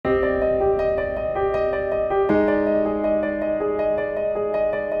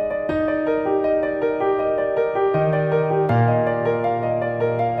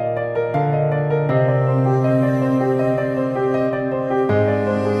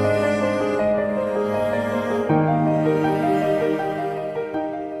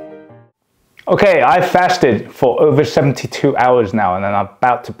Okay, I fasted for over 72 hours now, and then I'm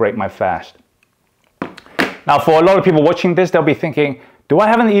about to break my fast. Now, for a lot of people watching this, they'll be thinking, do I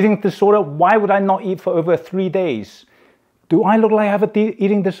have an eating disorder? Why would I not eat for over 3 days? Do I look like I have an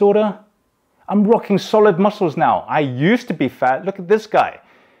eating disorder? I'm rocking solid muscles now. I used to be fat. Look at this guy.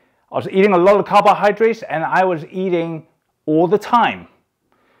 I was eating a lot of carbohydrates and I was eating all the time.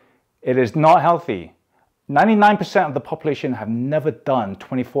 It is not healthy. 99% of the population have never done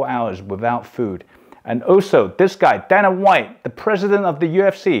 24 hours without food. And also, this guy, Dana White, the president of the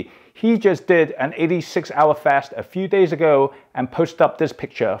UFC, he just did an 86-hour fast a few days ago and posted up this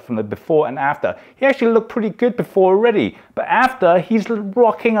picture from the before and after. He actually looked pretty good before already, but after, he's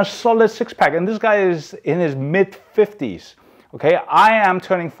rocking a solid six-pack, and this guy is in his mid-50s. Okay, I am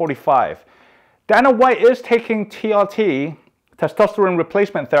turning 45. Dana White is taking TRT, testosterone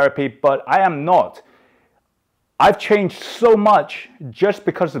replacement therapy, but I am not. I've changed so much just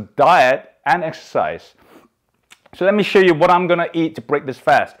because of diet and exercise. So let me show you what I'm gonna eat to break this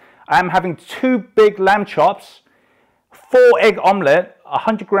fast. I'm having 2 big lamb chops, 4 egg omelette,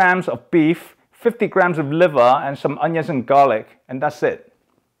 100 grams of beef, 50 grams of liver, and some onions and garlic, and that's it.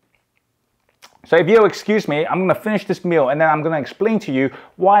 So if you'll excuse me, I'm gonna finish this meal and then I'm gonna explain to you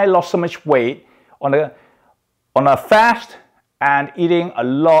why I lost so much weight on a fast and eating a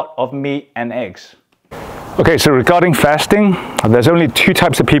lot of meat and eggs. Okay, so regarding fasting, there's only 2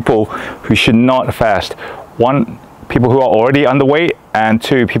 types of people who should not fast. 1, people who are already underweight, and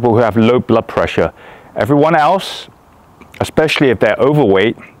 2, people who have low blood pressure. Everyone else, especially if they're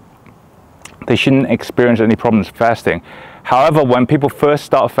overweight, they shouldn't experience any problems fasting. However, when people first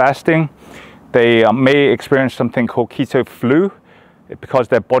start fasting, they may experience something called keto flu because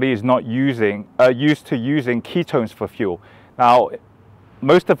their body is not used to using ketones for fuel. Now,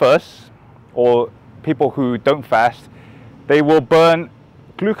 most of us, or people who don't fast, they will burn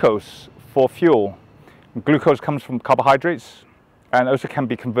glucose for fuel. Glucose comes from carbohydrates and also can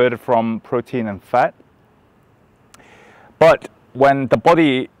be converted from protein and fat. But when the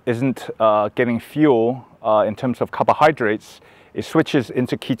body isn't getting fuel in terms of carbohydrates, it switches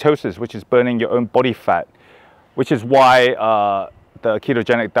into ketosis, which is burning your own body fat, which is why the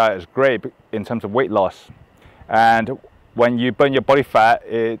ketogenic diet is great in terms of weight loss. And when you burn your body fat,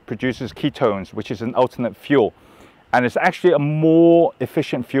 it produces ketones, which is an alternate fuel. And it's actually a more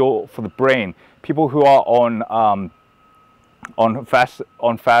efficient fuel for the brain. People who are on fast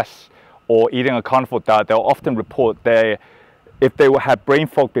or eating a carnivore diet, they'll often report if they had brain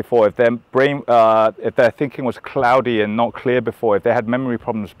fog before, if their thinking was cloudy and not clear before, if they had memory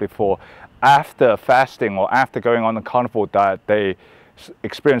problems before, after fasting or after going on a carnivore diet, they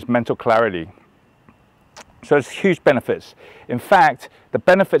experience mental clarity. So there's huge benefits. In fact, the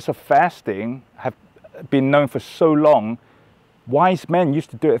benefits of fasting have been known for so long. Wise men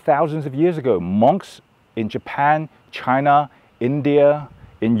used to do it thousands of years ago. Monks in Japan, China, India,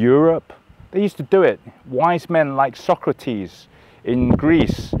 in Europe, they used to do it. Wise men like Socrates in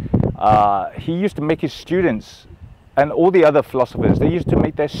Greece, he used to make his students, and all the other philosophers, they used to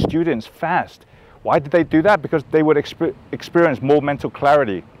make their students fast. Why did they do that? Because they would experience more mental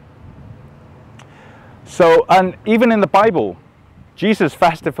clarity. So, and even in the Bible, Jesus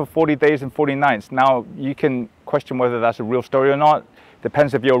fasted for 40 days and 40 nights. Now, you can question whether that's a real story or not.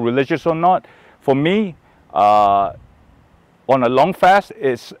 Depends if you're religious or not. For me, on a long fast,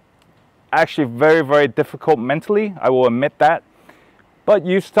 it's actually very, very difficult mentally. I will admit that. But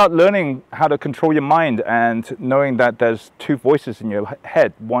you start learning how to control your mind and knowing that there's 2 voices in your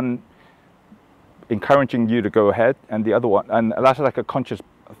head. One encouraging you to go ahead, and the other one, and that's like a conscious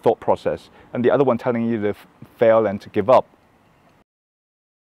thought process, and the other one telling you to fail and to give up.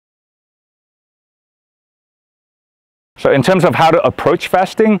 So in terms of how to approach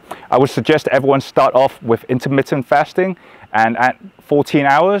fasting, I would suggest everyone start off with intermittent fasting and at 14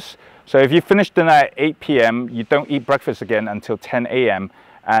 hours. So if you finish dinner at 8 p.m., you don't eat breakfast again until 10 a.m.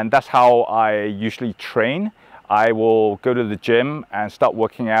 And that's how I usually train. I will go to the gym and start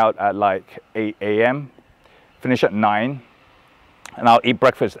working out at like 8 a.m., finish at 9, and I'll eat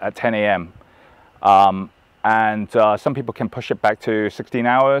breakfast at 10 a.m. Some people can push it back to 16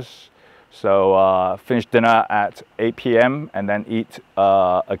 hours. So finish dinner at 8 p.m. and then eat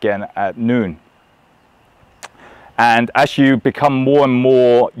again at noon. And as you become more and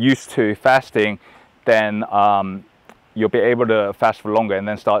more used to fasting, then you'll be able to fast for longer and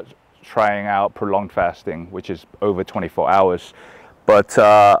then start trying out prolonged fasting, which is over 24 hours. But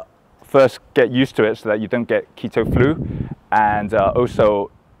first get used to it so that you don't get keto flu, and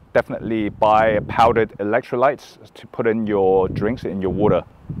also definitely buy powdered electrolytes to put in your drinks, in your water.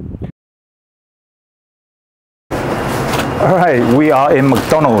 All right, we are in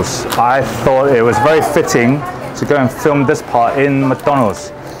McDonald's. I thought it was very fitting to go and film this part in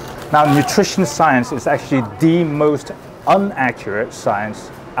McDonald's. Now, nutrition science is actually the most inaccurate science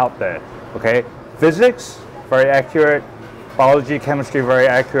out there, okay? Physics, very accurate. Biology, chemistry, very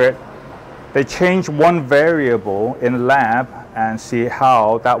accurate. They change one variable in lab and see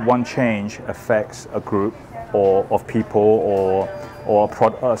how that one change affects a group or of people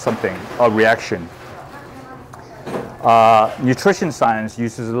or something, a reaction. Nutrition science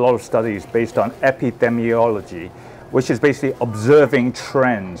uses a lot of studies based on epidemiology, which is basically observing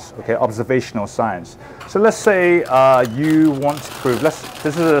trends, okay, observational science. So let's say you want to prove, this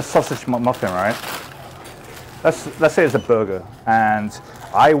is a sausage McMuffin, right? Let's say it's a burger, and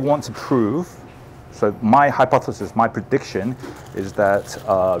I want to prove, so my hypothesis, my prediction is that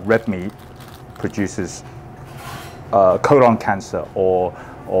red meat produces colon cancer or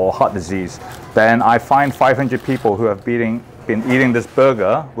heart disease. Then I find 500 people who have been eating this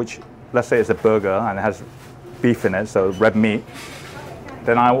burger, which let's say it's a burger and it has beef in it, so red meat.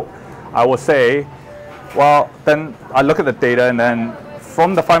 Then I will say, well, then I look at the data, and then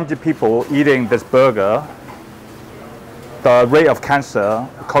from the 500 people eating this burger, the rate of cancer,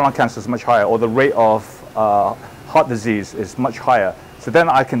 colon cancer is much higher, or the rate of heart disease is much higher. So then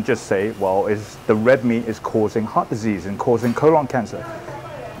I can just say, well, the red meat is causing heart disease and causing colon cancer.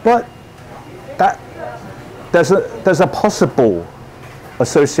 But there's a possible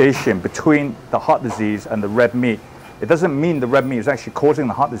association between the heart disease and the red meat. It doesn't mean the red meat is actually causing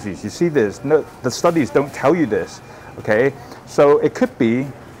the heart disease. You see this? No, the studies don't tell you this, okay? So it could be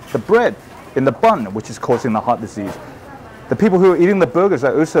the bread in the bun which is causing the heart disease. The people who are eating the burgers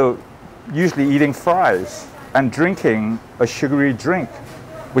are also usually eating fries and drinking a sugary drink,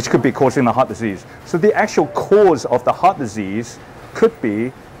 which could be causing the heart disease. So the actual cause of the heart disease could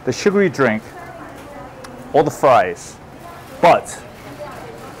be the sugary drink or the fries. But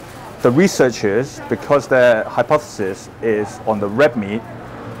the researchers, because their hypothesis is on the red meat,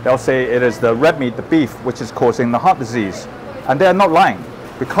 they'll say it is the red meat, the beef, which is causing the heart disease. And they're not lying,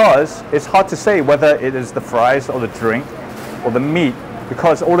 because it's hard to say whether it is the fries or the drink or the meat,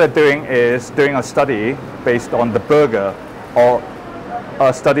 because all they're doing is doing a study based on the burger, or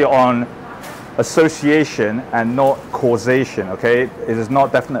a study on association and not causation, okay? It is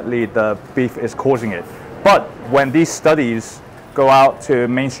not definitely the beef is causing it. But when these studies go out to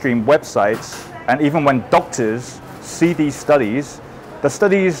mainstream websites, and even when doctors see these studies, the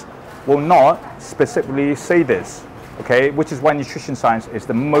studies will not specifically say this, okay? Which is why nutrition science is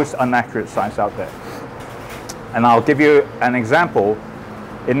the most inaccurate science out there. And I'll give you an example.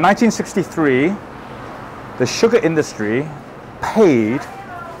 In 1963, the sugar industry paid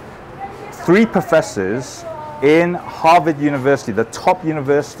 3 professors in Harvard University, the top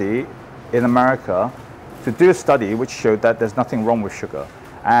university in America, to do a study which showed that there's nothing wrong with sugar.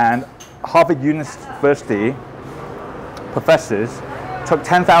 And Harvard University professors took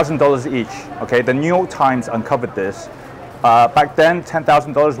 $10,000 each, okay? The New York Times uncovered this. Back then,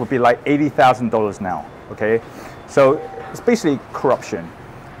 $10,000 would be like $80,000 now, okay? So it's basically corruption.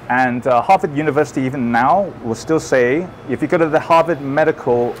 And Harvard University, even now, will still say, if you go to the Harvard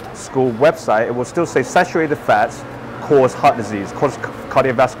Medical School website, it will still say saturated fats cause heart disease, cause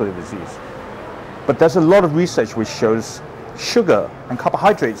cardiovascular disease. But there's a lot of research which shows sugar and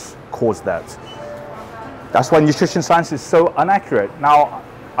carbohydrates cause that. That's why nutrition science is so inaccurate. Now,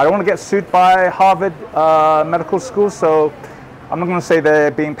 I don't want to get sued by Harvard Medical School, so I'm not going to say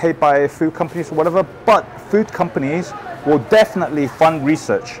they're being paid by food companies or whatever, but food companies will definitely fund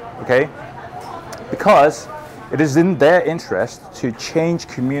research, okay? Because it is in their interest to change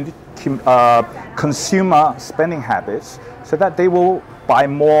consumer spending habits so that they will buy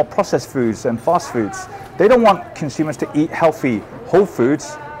more processed foods and fast foods. They don't want consumers to eat healthy whole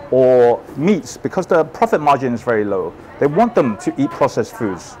foods or meats because the profit margin is very low. They want them to eat processed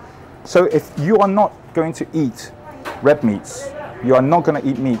foods. So if you are not going to eat red meats, you are not going to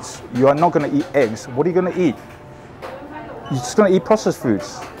eat meats, you are not going to eat eggs, what are you going to eat? You're just going to eat processed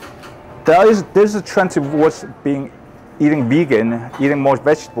foods. There's a trend towards eating vegan, eating more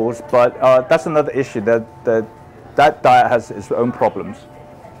vegetables, but that's another issue. That diet has its own problems.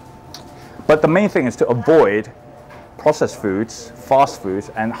 But the main thing is to avoid processed foods, fast foods,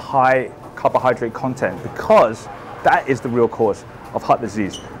 and high carbohydrate content, because that is the real cause of heart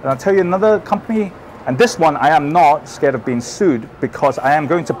disease. And I'll tell you another company, and this one I am not scared of being sued, because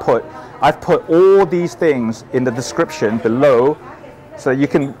I've put all these things in the description below so that you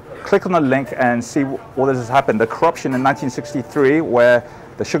can click on the link and see what this has happened. The corruption in 1963, where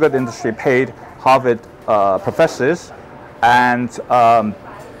the sugar industry paid Harvard professors, and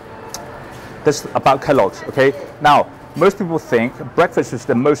this about Kellogg's, okay? Now, most people think breakfast is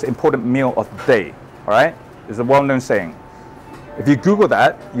the most important meal of the day, all right? It's a well-known saying. If you Google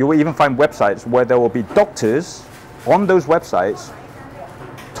that, you will even find websites where there will be doctors on those websites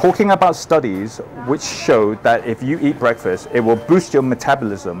talking about studies which show that if you eat breakfast, it will boost your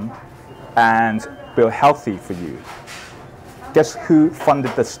metabolism and be healthy for you. Guess who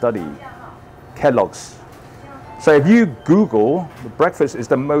funded the study? Kellogg's. So if you Google, breakfast is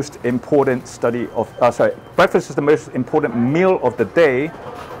the most important breakfast is the most important meal of the day,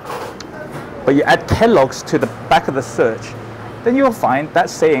 but you add Kellogg's to the back of the search, then you'll find that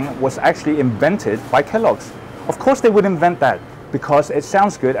saying was actually invented by Kellogg's. Of course they would invent that because it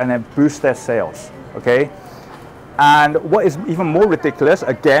sounds good and it boosts their sales, okay? And what is even more ridiculous,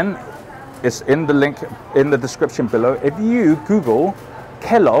 again, is in the link in the description below. If you Google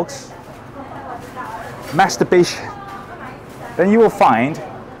Kellogg's masturbation, then you will find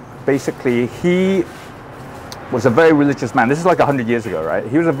basically he was a very religious man. This is like 100 years ago, right?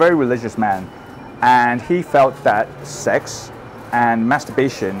 He was a very religious man, and he felt that sex and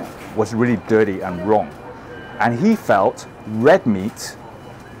masturbation was really dirty and wrong. And he felt red meat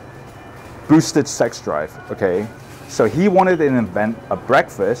boosted sex drive, okay? So he wanted to invent a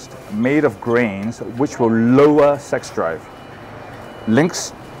breakfast made of grains which will lower sex drive.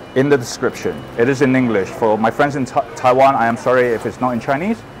 Links in the description. It is in English. For my friends in Taiwan, I am sorry if it's not in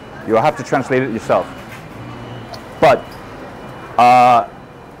Chinese. You'll have to translate it yourself. But,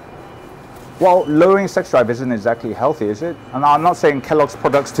 well, lowering sex drive isn't exactly healthy, is it? And I'm not saying Kellogg's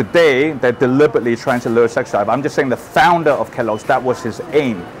products today, they're deliberately trying to lower sex drive. I'm just saying the founder of Kellogg's, that was his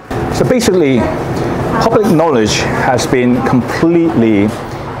aim. So basically, public knowledge has been completely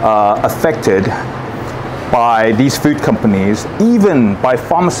affected by these food companies, even by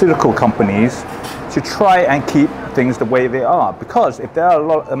pharmaceutical companies, to try and keep things the way they are. Because if there are a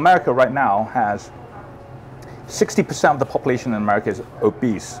lot, America right now has 60% of the population in America is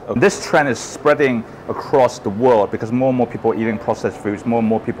obese. This trend is spreading across the world because more and more people are eating processed foods, more and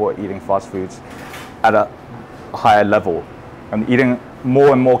more people are eating fast foods at a higher level, and eating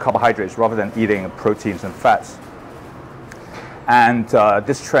more and more carbohydrates rather than eating proteins and fats. And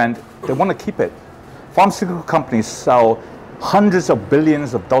this trend, they want to keep it. Pharmaceutical companies sell hundreds of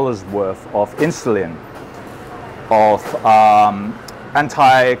billions of dollars worth of insulin, of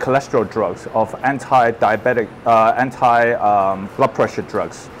anti-cholesterol drugs, of anti-diabetic, anti-blood pressure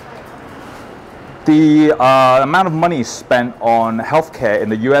drugs. The amount of money spent on healthcare in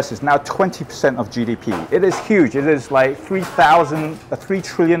the US is now 20% of GDP. It is huge. It is like $3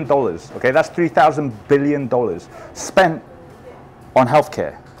 trillion. Okay, that's $3,000 billion spent on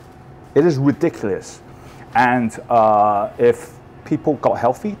healthcare. It is ridiculous. And if people got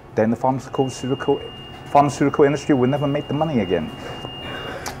healthy, then the pharmaceutical industry would never make the money again.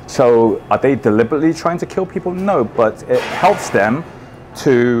 So are they deliberately trying to kill people? No, but it helps them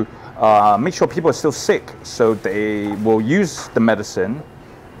to make sure people are still sick, so they will use the medicine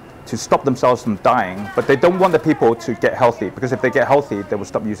to stop themselves from dying, but they don't want the people to get healthy, because if they get healthy, they will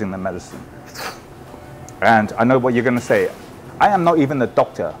stop using the medicine. And I know what you're going to say. I am not even a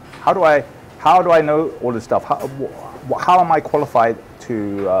doctor. How do I know all this stuff? How am I qualified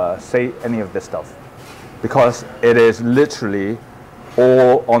to say any of this stuff? Because it is literally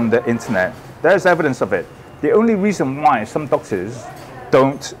all on the internet. There's evidence of it. The only reason why some doctors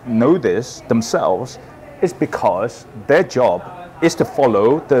don't know this themselves is because their job is to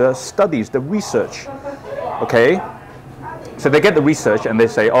follow the studies, the research, okay? So they get the research and they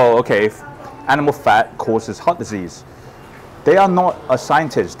say, oh, okay, animal fat causes heart disease. They are not a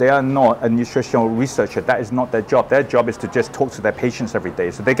scientist. They are not a nutritional researcher. That is not their job. Their job is to just talk to their patients every day.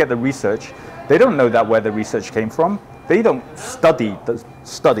 So they get the research. They don't know that where the research came from. They don't study the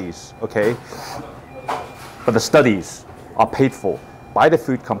studies, okay? But the studies are paid for by the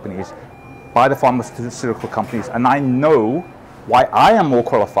food companies, by the pharmaceutical companies, and I know why I am more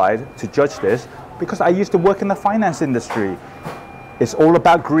qualified to judge this, because I used to work in the finance industry. It's all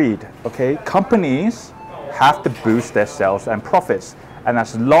about greed, okay? Companies have to boost their sales and profits, and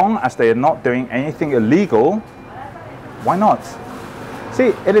as long as they are not doing anything illegal, why not?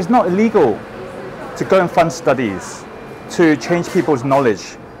 See, it is not illegal to go and fund studies to change people's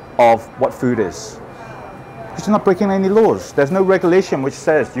knowledge of what food is, because you're not breaking any laws. There's no regulation which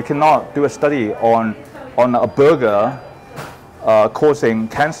says you cannot do a study on a burger causing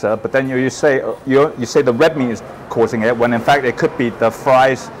cancer, but then you say the red meat is causing it, when in fact it could be the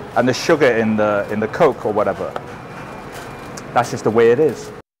fries and the sugar in the Coke or whatever. That's just the way it is.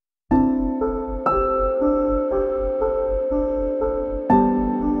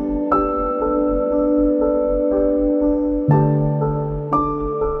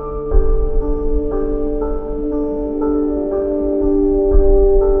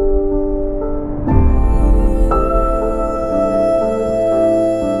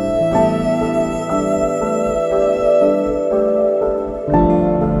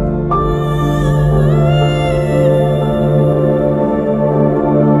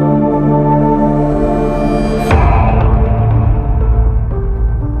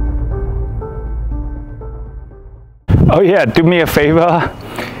 yeah, do me a favor.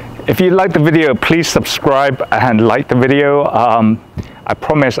 If you like the video, please subscribe and like the video. I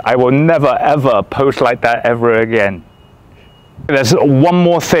promise I will never ever post like that ever again. There's one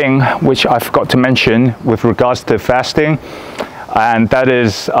more thing which I forgot to mention with regards to fasting, and that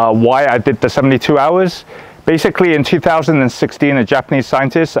is why I did the 72 hours. Basically in 2016, a Japanese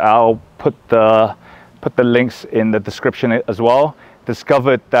scientist, I'll put the links in the description as well,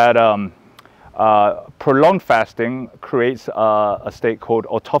 discovered that prolonged fasting creates a state called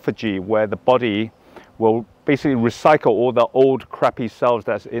autophagy, where the body will basically recycle all the old crappy cells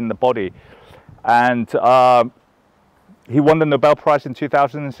that's in the body. And he won the Nobel Prize in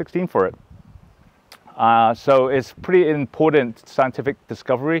 2016 for it. So it's pretty important scientific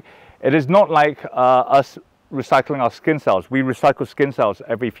discovery. It is not like us recycling our skin cells. We recycle skin cells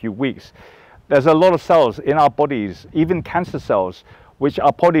every few weeks. There's a lot of cells in our bodies, even cancer cells, which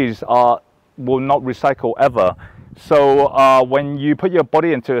our bodies will not recycle ever. So when you put your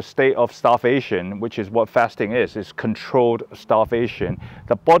body into a state of starvation, which is what fasting is controlled starvation,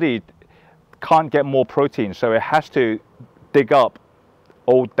 the body can't get more protein, so it has to dig up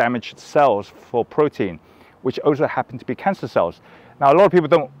old damaged cells for protein, which also happen to be cancer cells. Now, a lot of people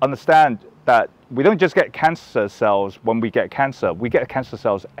don't understand that we don't just get cancer cells when we get cancer. We get cancer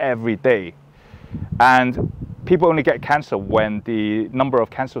cells every day. And people only get cancer when the number of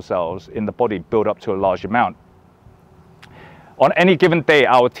cancer cells in the body build up to a large amount. On any given day,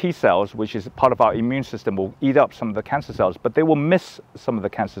 our T cells, which is part of our immune system, will eat up some of the cancer cells, but they will miss some of the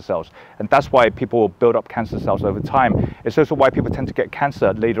cancer cells. And that's why people will build up cancer cells over time. It's also why people tend to get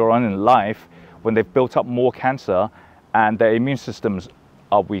cancer later on in life, when they've built up more cancer and their immune systems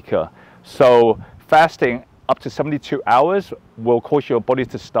are weaker. So fasting up to 72 hours will cause your body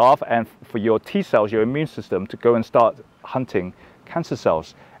to starve, and for your T cells, your immune system, to go and start hunting cancer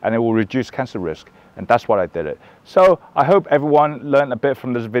cells, and it will reduce cancer risk. And that's why I did it. So I hope everyone learned a bit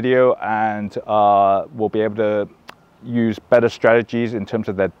from this video and will be able to use better strategies in terms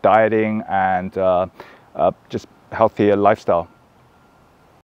of their dieting and just healthier lifestyle.